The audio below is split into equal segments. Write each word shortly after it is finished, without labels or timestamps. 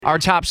Our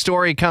top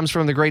story comes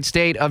from the great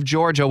state of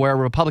Georgia, where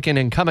Republican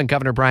incumbent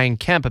Governor Brian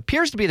Kemp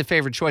appears to be the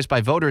favored choice by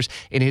voters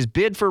in his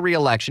bid for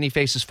re-election. He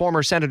faces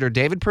former Senator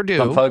David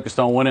Perdue. I'm focused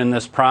on winning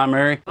this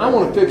primary. I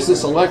want to fix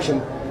this election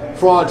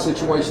fraud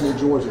situation in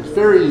Georgia. It's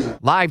very easy.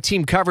 Live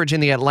team coverage in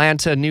the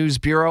Atlanta News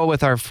Bureau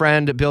with our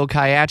friend Bill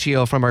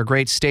Caiaccio from our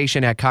great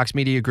station at Cox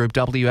Media Group,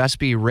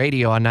 WSB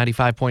Radio on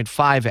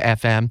 95.5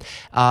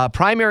 FM.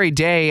 Primary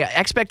day,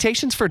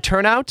 expectations for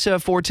turnout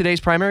for today's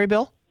primary,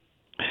 Bill?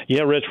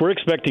 Yeah, Rich, we're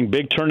expecting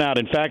big turnout.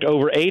 In fact,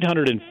 over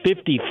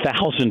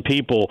 850,000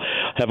 people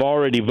have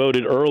already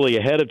voted early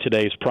ahead of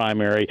today's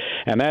primary,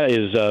 and that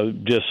is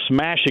just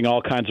smashing all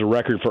kinds of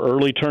record for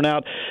early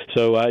turnout.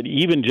 So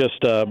even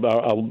just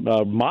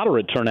a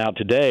moderate turnout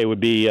today would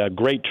be a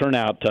great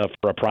turnout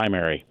for a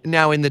primary.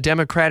 Now, in the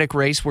Democratic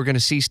race, we're going to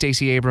see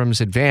Stacey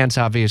Abrams advance,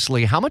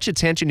 obviously. How much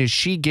attention is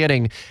she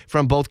getting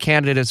from both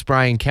candidates,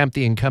 Brian Kemp,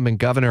 the incumbent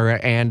governor,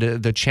 and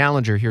the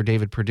challenger here,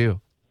 David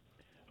Perdue?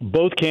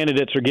 Both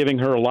candidates are giving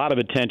her a lot of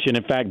attention.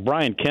 In fact,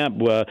 Brian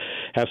Kemp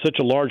has such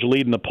a large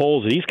lead in the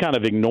polls that he's kind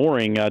of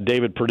ignoring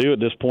David Perdue at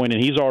this point,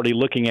 and he's already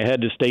looking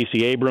ahead to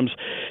Stacey Abrams,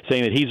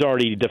 saying that he's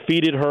already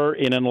defeated her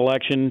in an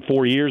election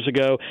 4 years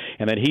ago,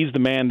 and that he's the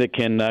man that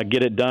can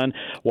get it done.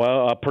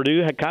 Well,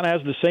 Perdue kind of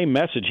has the same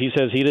message. He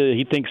says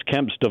he thinks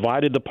Kemp's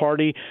divided the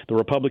party, the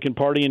Republican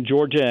Party in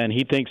Georgia, and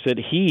he thinks that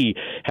he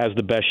has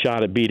the best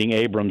shot at beating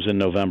Abrams in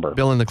November.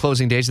 Bill, in the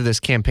closing days of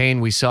this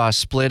campaign, we saw a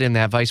split in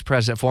that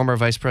former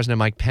Vice President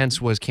Mike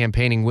Pence was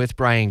campaigning with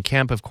Brian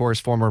Kemp, of course,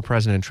 former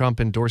President Trump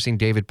endorsing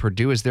David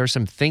Perdue. Is there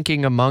some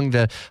thinking among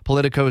the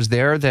politicos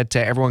there that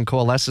everyone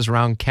coalesces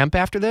around Kemp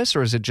after this,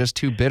 or is it just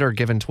too bitter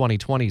given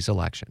 2020's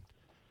election?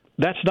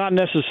 That's not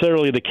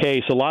necessarily the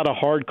case. A lot of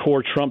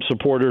hardcore Trump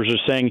supporters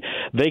are saying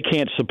they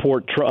can't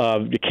support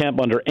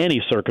Kemp under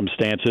any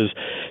circumstances.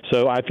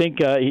 So I think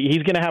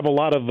he's going to have a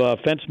lot of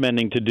fence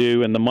mending to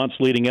do in the months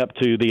leading up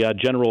to the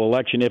general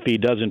election if he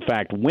does, in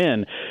fact,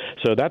 win.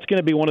 So that's going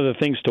to be one of the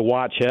things to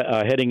watch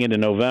heading into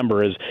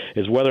November is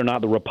whether or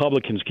not the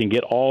Republicans can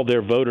get all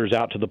their voters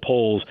out to the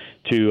polls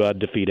to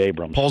defeat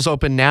Abrams. Polls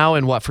open now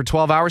and for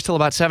 12 hours till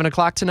about 7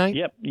 o'clock tonight?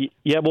 Yep.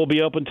 Yeah, we'll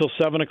be open till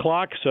 7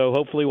 o'clock, so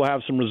hopefully we'll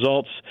have some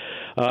results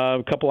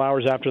a couple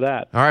hours after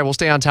that. All right, we'll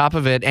stay on top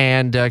of it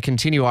and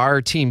continue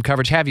our team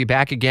coverage. Have you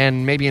back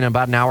again maybe in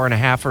about an hour and a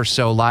half or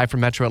so live from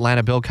Metro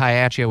Atlanta. Bill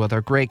Caiaccio with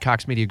our great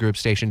Cox Media Group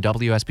station,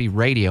 WSB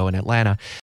Radio in Atlanta.